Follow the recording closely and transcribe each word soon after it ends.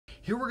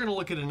Here we're going to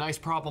look at a nice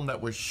problem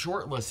that was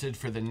shortlisted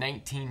for the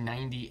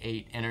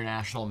 1998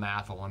 International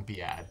Math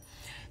Olympiad.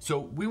 So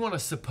we want to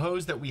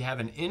suppose that we have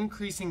an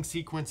increasing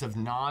sequence of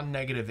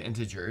non-negative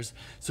integers.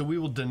 So we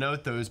will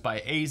denote those by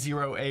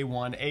A0,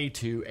 A1,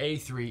 A2,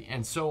 A3,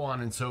 and so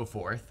on and so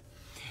forth.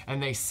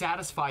 And they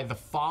satisfy the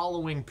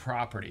following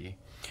property.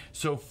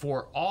 So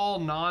for all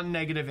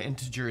non-negative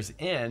integers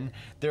n,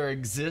 there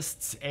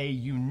exists a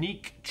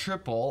unique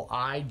triple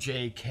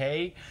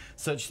ijk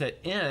such that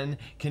n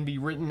can be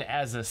written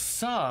as a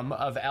sum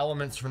of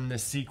elements from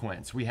this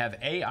sequence. We have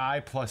ai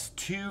plus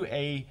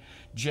 2aj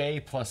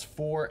plus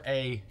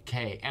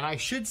 4ak. And I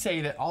should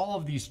say that all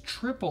of these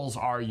triples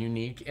are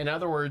unique. In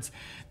other words,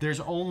 there's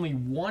only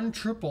one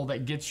triple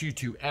that gets you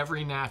to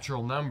every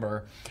natural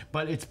number,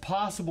 but it's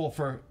possible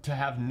to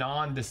have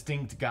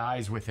non-distinct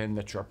guys within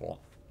the triple.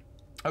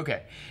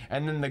 Okay,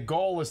 and then the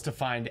goal is to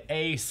find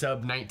A sub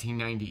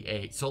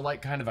 1998. So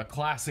like kind of a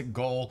classic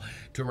goal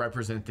to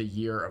represent the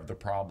year of the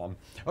problem.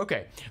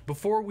 Okay,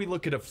 before we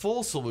look at a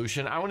full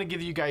solution, I want to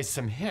give you guys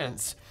some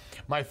hints.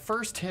 My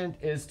first hint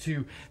is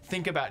to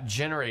think about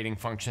generating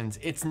functions.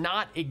 It's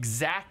not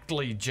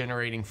exactly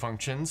generating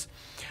functions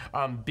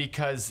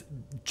because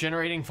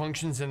generating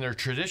functions in their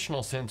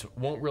traditional sense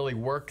won't really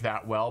work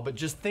that well, but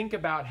just think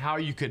about how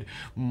you could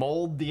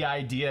mold the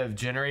idea of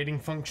generating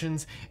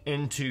functions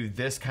into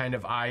this kind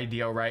of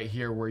idea right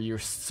here where you're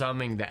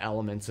summing the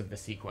elements of the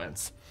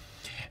sequence.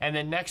 And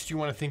then next you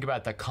want to think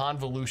about the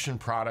convolution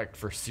product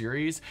for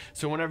series.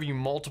 So whenever you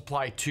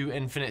multiply two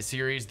infinite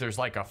series, there's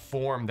like a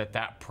form that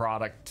that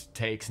product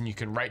takes and you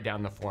can write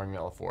down the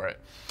formula for it.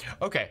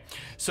 Okay,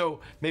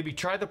 so maybe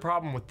try the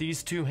problem with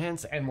these two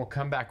hints and we'll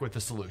come back with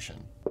a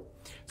solution.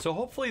 So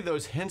hopefully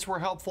those hints were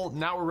helpful.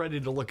 Now we're ready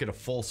to look at a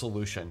full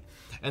solution.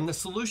 And the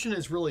solution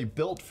is really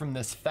built from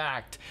this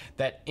fact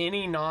that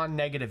any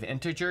non-negative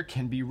integer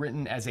can be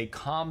written as a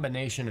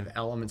combination of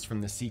elements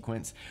from the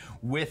sequence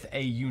with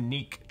a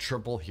unique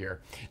triple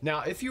here.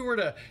 Now, if you were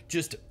to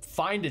just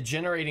find a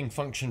generating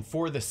function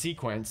for the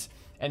sequence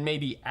and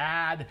maybe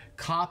add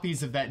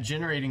copies of that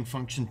generating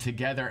function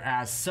together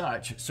as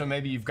such. So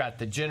maybe you've got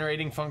the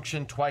generating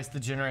function, twice the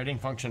generating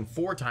function,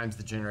 4 times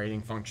the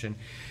generating function.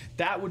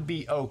 That would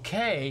be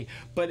okay,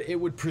 but it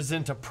would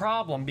present a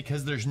problem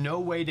because there's no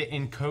way to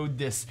encode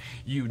this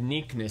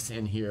uniqueness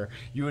in here.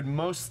 You would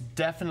most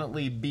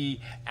definitely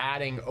be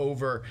adding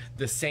over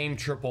the same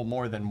triple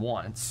more than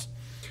once.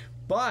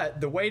 But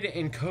the way to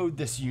encode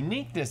this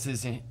uniqueness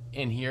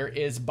in here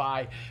is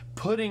by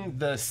putting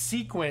the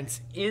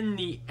sequence in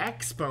the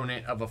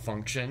exponent of a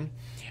function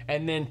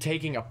and then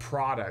taking a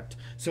product.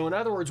 So in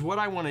other words, what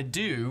I want to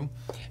do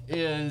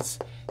is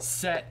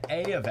set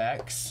a of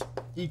x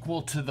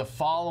equal to the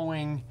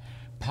following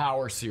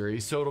power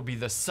series. So it'll be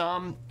the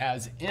sum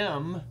as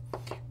m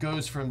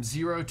goes from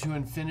 0 to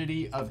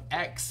infinity of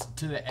x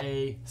to the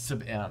a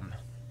sub m.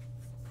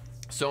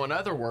 So in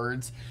other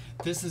words,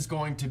 this is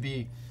going to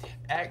be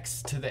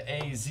x to the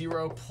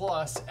a0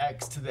 plus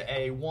x to the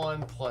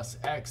a1 plus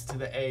x to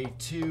the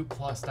a2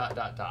 plus dot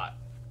dot dot.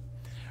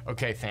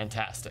 Okay,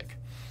 fantastic.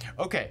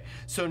 Okay,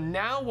 so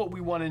now what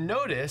we want to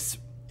notice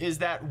is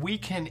that we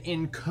can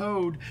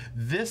encode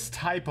this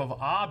type of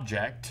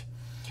object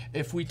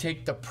if we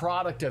take the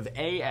product of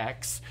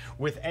ax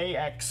with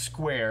ax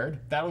squared.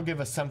 That'll give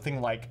us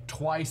something like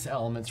twice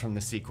elements from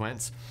the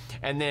sequence,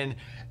 and then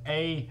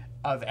a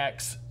of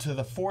x to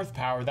the 4th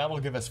power, that'll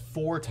give us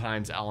 4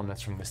 times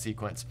elements from the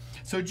sequence.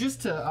 So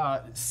just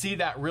to see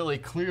that really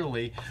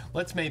clearly,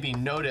 let's maybe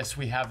notice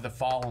we have the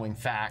following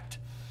fact.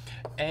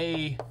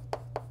 A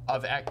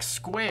of x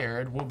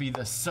squared will be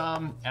the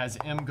sum as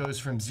m goes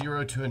from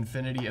 0 to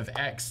infinity of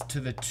x to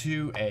the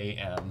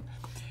 2am.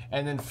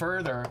 And then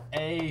further,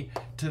 a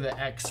to the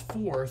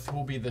x4th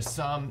will be the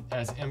sum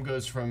as m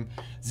goes from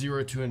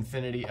 0 to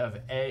infinity of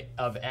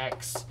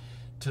x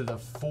to the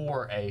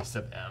 4a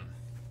sub m.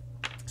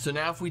 So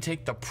now if we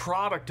take the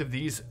product of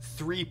these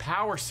 3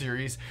 power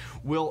series,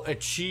 we'll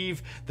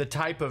achieve the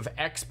type of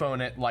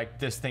exponent like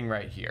this thing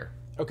right here.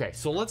 Okay,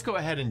 so let's go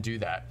ahead and do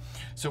that.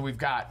 So we've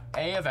got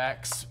a of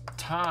x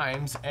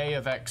times a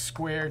of x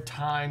squared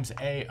times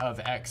a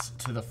of x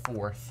to the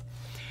 4th.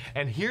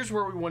 And here's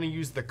where we want to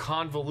use the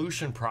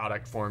convolution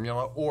product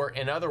formula, or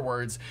in other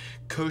words,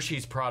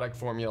 Cauchy's product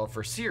formula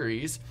for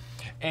series.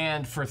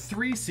 And for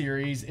 3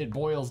 series, it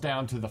boils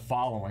down to the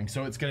following.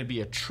 So it's going to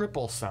be a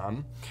triple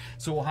sum.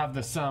 So we'll have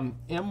the sum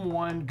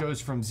m1 goes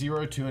from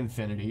 0 to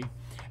infinity,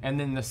 and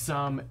then the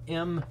sum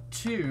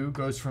m2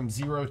 goes from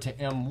 0 to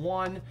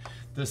m1.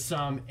 The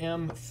sum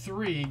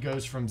m3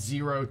 goes from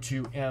 0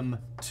 to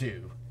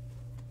m2.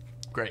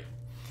 Great.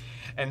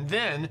 And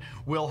then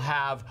we'll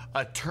have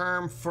a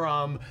term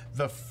from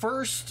the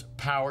 1st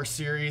power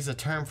series, a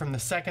term from the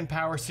 2nd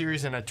power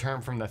series, and a term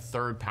from the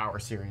 3rd power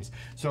series.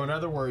 So in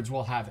other words,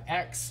 we'll have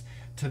x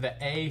to the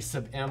a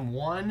sub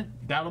m1.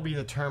 That'll be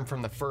the term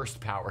from the 1st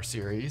power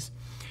series.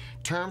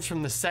 Terms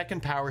from the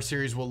 2nd power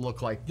series will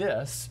look like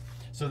this.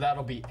 So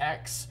that'll be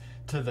x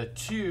to the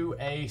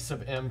 2a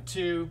sub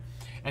m2.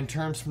 And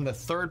terms from the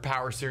 3rd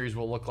power series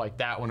will look like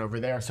that one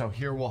over there. So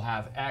here we'll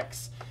have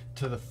x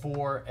to the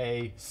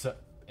 4a sub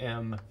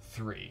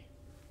m3.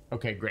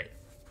 Okay, great.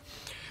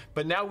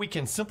 But now we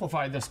can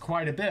simplify this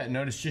quite a bit.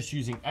 Notice just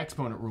using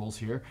exponent rules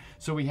here.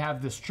 So we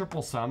have this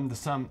triple sum. The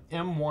sum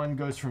m1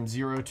 goes from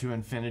 0 to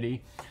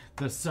infinity.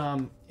 The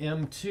sum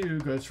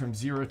m2 goes from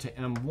 0 to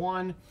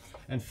m1.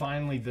 And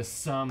finally, the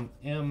sum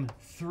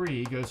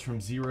m3 goes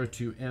from 0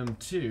 to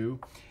m2.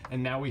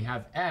 And now we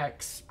have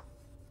x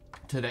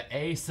to the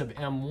a sub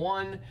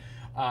m1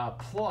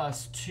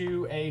 plus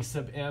 2a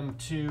sub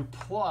m2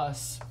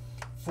 plus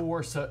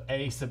 4 sub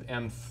a sub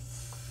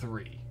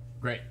m3.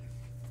 Great.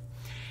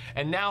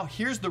 And now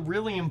here's the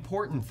really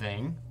important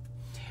thing.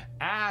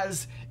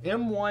 As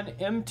M1,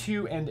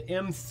 M2, and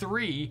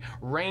M3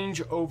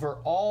 range over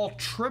all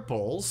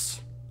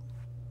triples,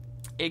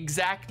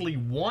 exactly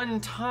one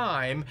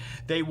time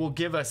they will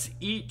give us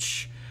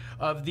each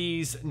of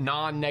these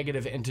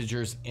non-negative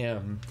integers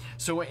m.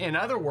 So in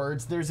other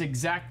words, there's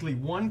exactly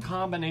one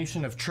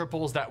combination of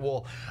triples that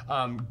will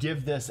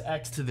give this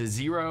x to the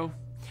 0.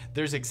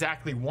 There's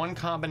exactly one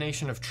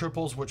combination of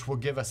triples which will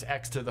give us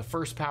x to the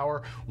first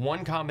power,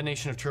 one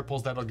combination of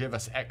triples that'll give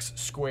us x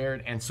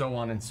squared, and so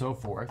on and so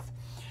forth.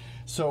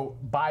 So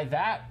by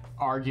that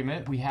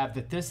argument, we have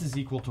that this is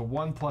equal to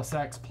 1 plus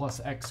x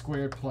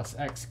squared plus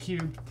x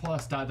cubed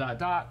plus dot dot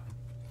dot.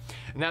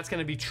 And that's going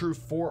to be true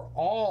for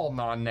all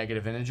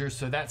non-negative integers,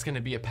 so that's going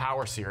to be a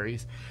power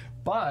series.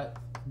 But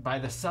by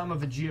the sum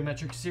of a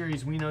geometric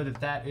series, we know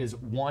that that is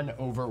 1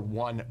 over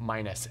 1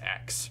 minus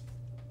x.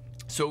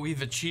 So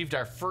we've achieved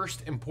our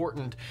first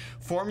important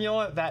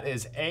formula. That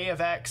is a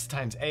of x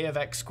times a of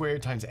x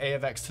squared times a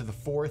of x to the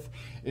fourth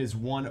is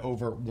 1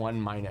 over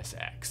 1 minus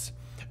x.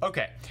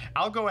 Okay,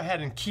 I'll go ahead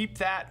and keep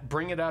that,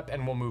 bring it up,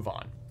 and we'll move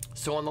on.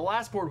 So on the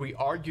last board, we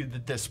argued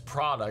that this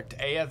product,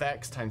 a of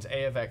x times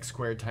a of x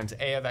squared times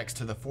a of x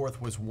to the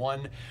fourth, was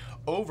 1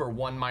 over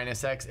 1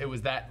 minus x. It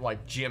was that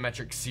like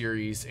geometric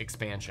series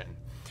expansion.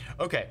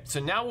 Okay, so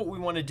now what we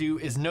want to do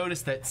is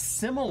notice that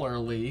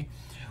similarly,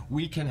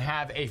 we can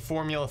have a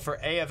formula for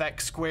a of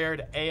x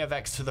squared, a of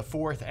x to the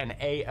fourth, and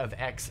a of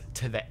x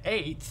to the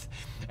eighth.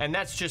 And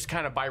that's just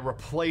kind of by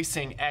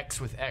replacing x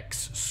with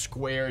x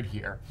squared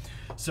here.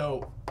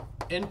 So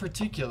in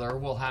particular,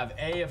 we'll have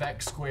a of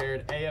x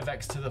squared, a of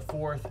x to the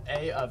fourth,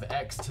 a of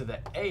x to the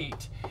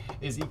eighth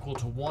is equal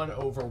to 1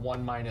 over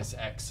 1 minus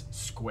x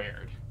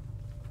squared.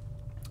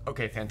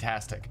 Okay,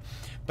 fantastic.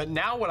 But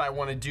now what I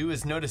want to do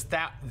is notice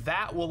that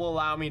that will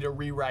allow me to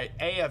rewrite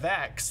a of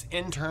x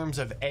in terms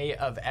of a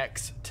of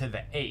x to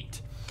the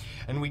 8.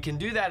 And we can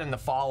do that in the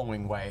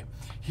following way.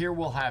 Here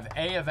we'll have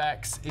a of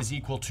x is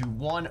equal to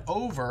 1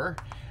 over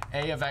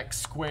a of x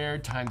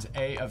squared times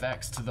a of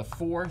x to the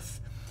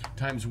fourth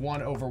times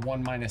 1 over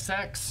 1 minus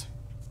x,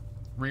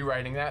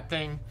 rewriting that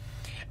thing.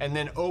 And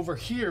then over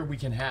here we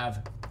can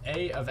have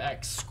a of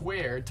x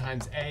squared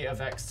times a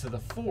of x to the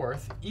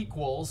fourth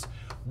equals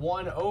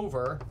 1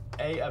 over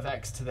a of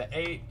x to the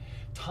 8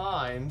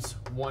 times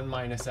 1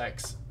 minus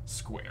x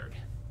squared.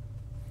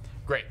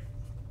 Great.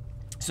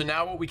 So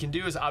now what we can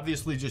do is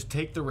obviously just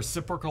take the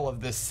reciprocal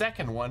of this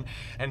second one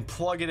and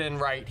plug it in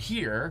right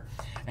here.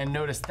 And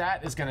notice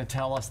that is going to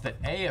tell us that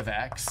a of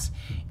x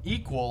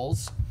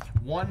equals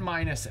 1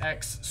 minus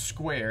x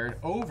squared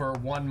over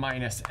 1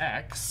 minus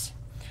x.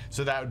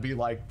 So that would be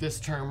like this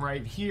term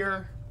right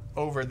here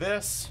over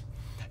this,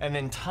 and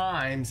then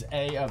times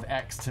a of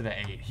x to the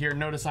 8. Here,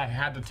 notice I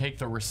had to take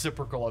the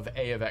reciprocal of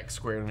a of x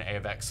squared and a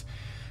of x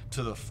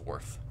to the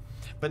fourth.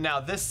 But now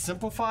this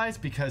simplifies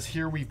because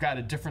here we've got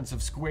a difference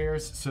of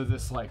squares, so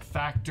this like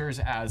factors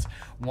as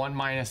 1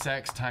 minus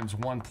x times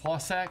 1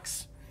 plus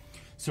x.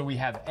 So we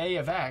have a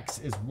of x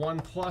is 1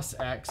 plus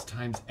x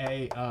times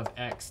a of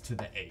x to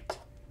the 8.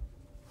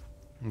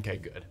 Okay,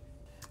 good.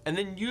 And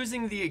then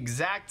using the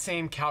exact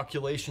same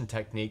calculation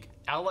technique,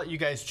 I'll let you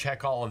guys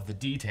check all of the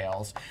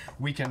details.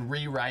 We can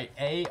rewrite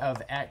a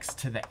of x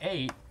to the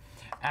 8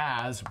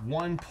 as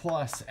 1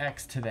 plus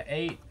x to the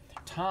 8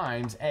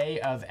 times a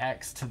of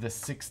x to the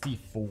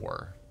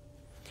 64.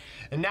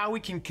 And now we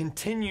can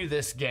continue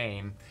this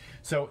game.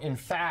 So in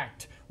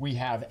fact, we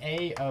have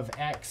a of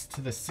x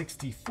to the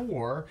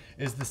 64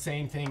 is the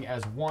same thing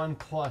as 1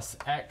 plus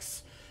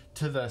x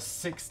to the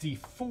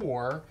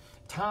 64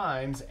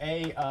 times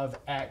a of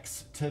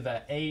x to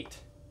the 8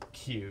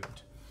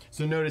 cubed.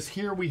 So notice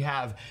here we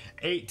have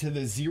 8 to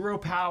the 0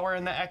 power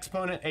in the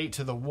exponent, 8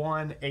 to the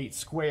 1, 8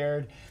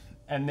 squared,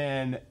 and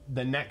then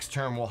the next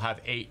term will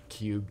have 8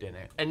 cubed in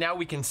it. And now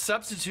we can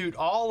substitute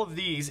all of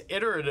these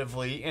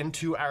iteratively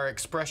into our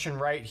expression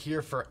right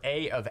here for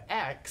a of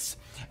x,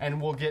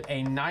 and we'll get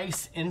a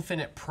nice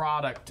infinite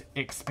product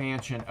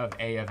expansion of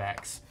a of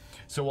x.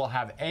 So we'll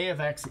have a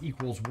of x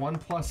equals 1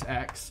 plus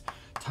x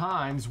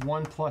times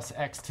 1 plus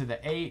x to the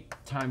 8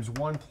 times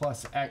 1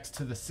 plus x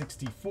to the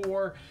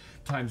 64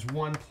 times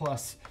 1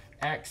 plus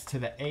x to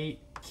the 8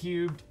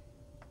 cubed,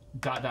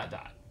 dot, dot,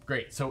 dot.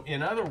 Great. So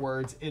in other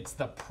words, it's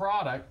the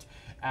product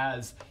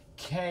as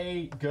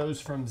k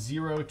goes from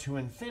 0 to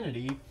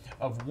infinity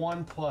of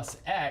 1 plus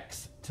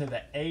x to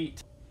the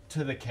 8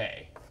 to the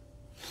k.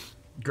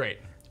 Great.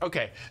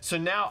 Okay, so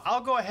now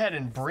I'll go ahead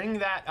and bring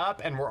that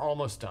up and we're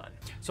almost done.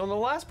 So on the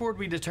last board,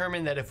 we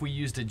determined that if we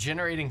used a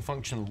generating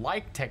function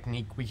like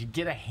technique, we could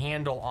get a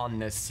handle on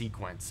this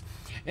sequence.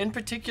 In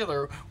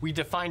particular, we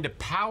defined a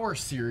power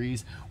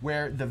series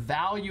where the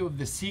value of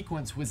the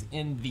sequence was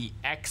in the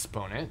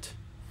exponent.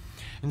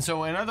 And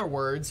so in other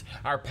words,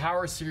 our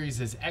power series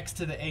is x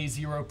to the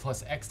a0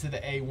 plus x to the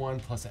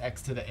a1 plus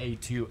x to the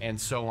a2 and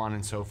so on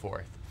and so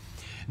forth.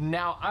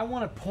 Now, I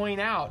want to point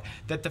out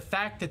that the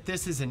fact that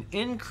this is an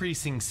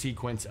increasing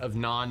sequence of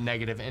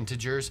non-negative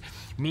integers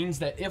means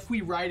that if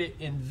we write it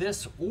in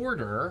this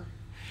order,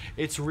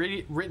 it's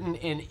written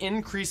in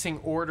increasing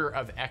order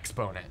of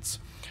exponents.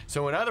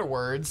 So in other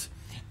words,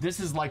 this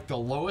is like the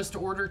lowest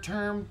order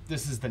term,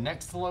 this is the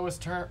next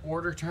lowest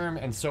order term,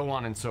 and so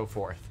on and so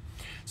forth.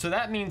 So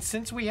that means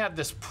since we have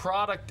this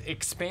product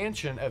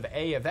expansion of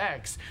a of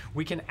x,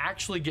 we can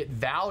actually get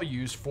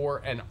values for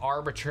an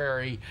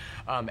arbitrary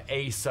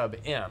a sub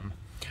m.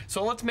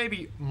 So let's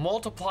maybe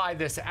multiply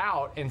this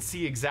out and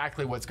see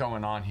exactly what's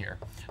going on here.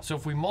 So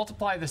if we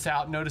multiply this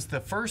out, notice the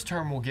first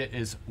term we'll get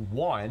is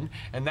 1,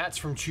 and that's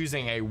from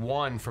choosing a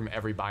 1 from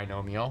every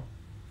binomial.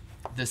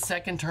 The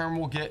second term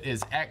we'll get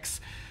is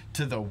x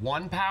to the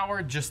 1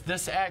 power, just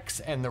this x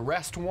and the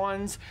rest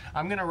 1s.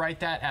 I'm going to write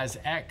that as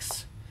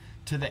x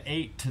to the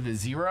 8 to the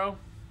 0.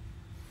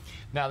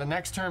 Now the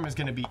next term is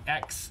going to be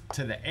x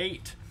to the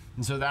 8,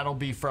 and so that'll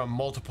be from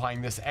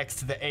multiplying this x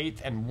to the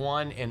 8th and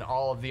 1 in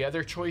all of the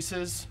other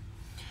choices.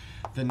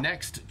 The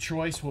next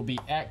choice will be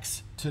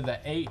x to the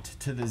 8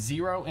 to the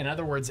 0, in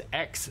other words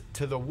x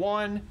to the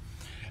 1,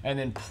 and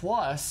then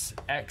plus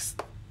x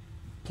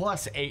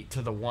plus 8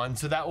 to the 1,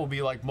 so that will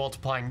be like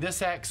multiplying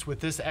this x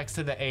with this x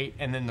to the 8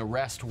 and then the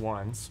rest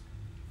 1s.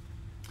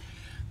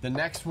 The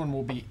next one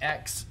will be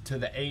x to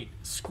the 8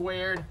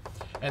 squared,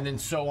 and then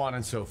so on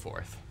and so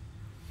forth.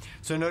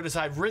 So notice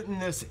I've written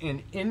this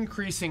in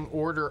increasing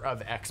order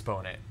of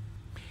exponent.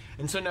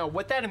 And so now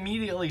what that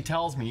immediately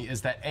tells me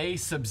is that a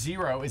sub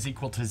 0 is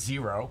equal to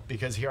 0,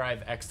 because here I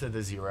have x to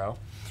the 0.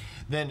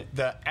 Then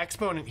the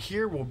exponent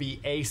here will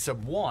be a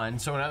sub 1,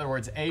 so in other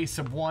words, a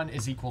sub 1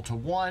 is equal to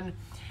 1,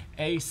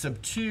 a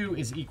sub 2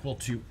 is equal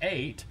to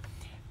 8,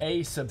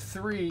 a sub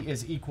 3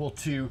 is equal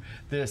to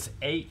this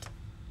 8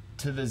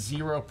 to the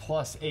 0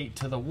 plus 8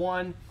 to the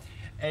 1.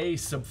 A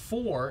sub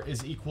 4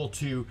 is equal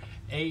to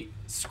 8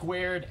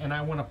 squared, and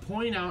I want to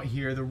point out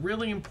here the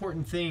really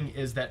important thing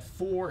is that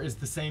 4 is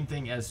the same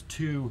thing as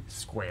 2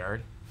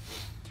 squared.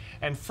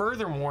 And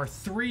furthermore,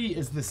 3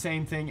 is the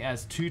same thing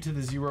as 2 to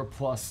the 0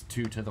 plus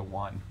 2 to the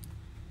 1.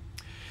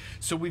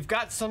 So we've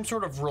got some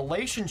sort of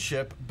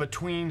relationship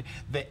between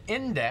the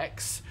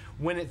index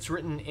when it's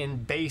written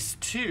in base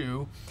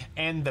 2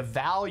 and the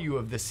value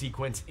of the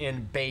sequence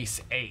in base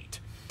 8.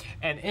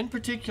 And in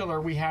particular,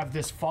 we have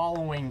this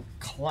following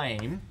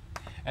claim,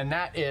 and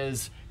that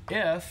is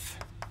if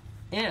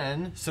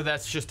n, so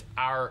that's just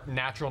our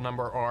natural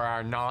number or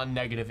our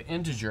non-negative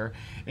integer,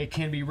 it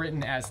can be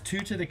written as 2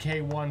 to the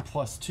k1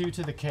 plus 2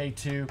 to the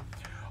k2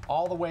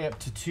 all the way up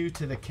to 2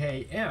 to the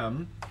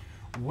km,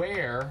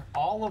 where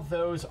all of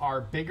those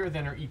are bigger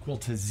than or equal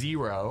to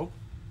 0,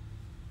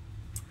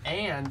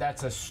 and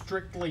that's a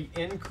strictly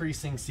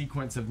increasing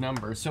sequence of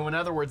numbers. So in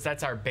other words,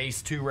 that's our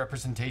base 2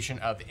 representation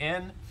of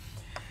n.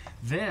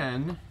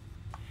 Then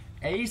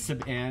a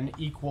sub n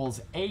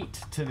equals 8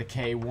 to the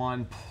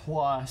k1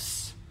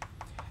 plus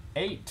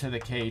 8 to the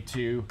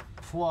k2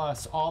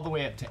 plus all the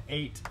way up to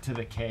 8 to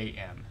the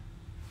km.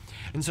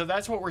 And so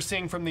that's what we're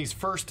seeing from these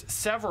first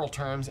several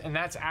terms, and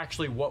that's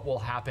actually what will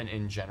happen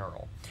in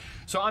general.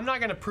 So I'm not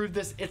going to prove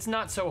this. It's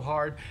not so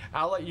hard.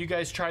 I'll let you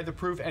guys try the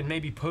proof and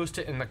maybe post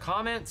it in the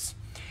comments.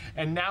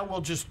 And now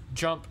we'll just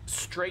jump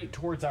straight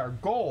towards our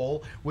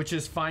goal, which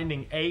is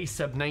finding a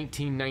sub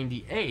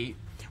 1998,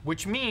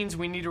 which means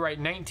we need to write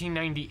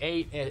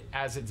 1998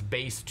 as its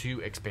base 2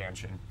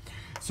 expansion.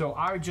 So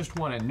I just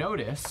want to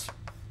notice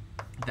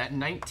that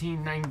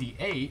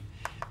 1998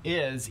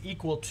 is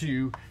equal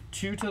to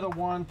 2 to the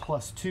 1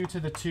 plus 2 to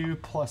the 2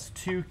 plus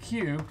 2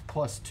 cubed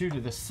plus 2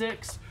 to the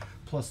 6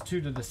 plus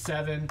 2 to the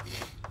 7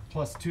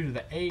 plus 2 to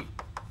the 8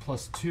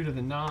 plus 2 to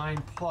the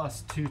 9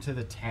 plus 2 to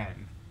the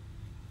 10.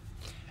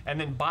 And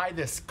then by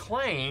this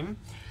claim,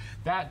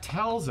 that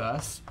tells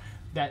us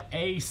that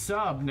a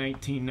sub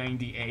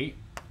 1998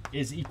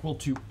 is equal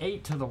to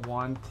 8 to the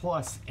 1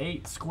 plus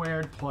 8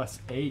 squared plus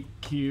 8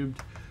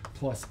 cubed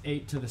plus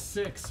 8 to the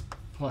 6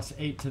 plus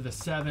 8 to the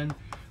 7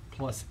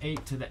 plus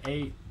 8 to the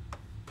 8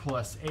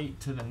 plus 8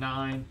 to the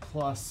 9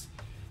 plus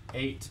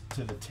 8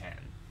 to the 10.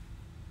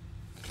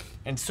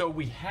 And so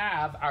we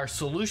have our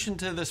solution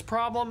to this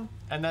problem,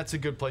 and that's a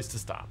good place to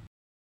stop.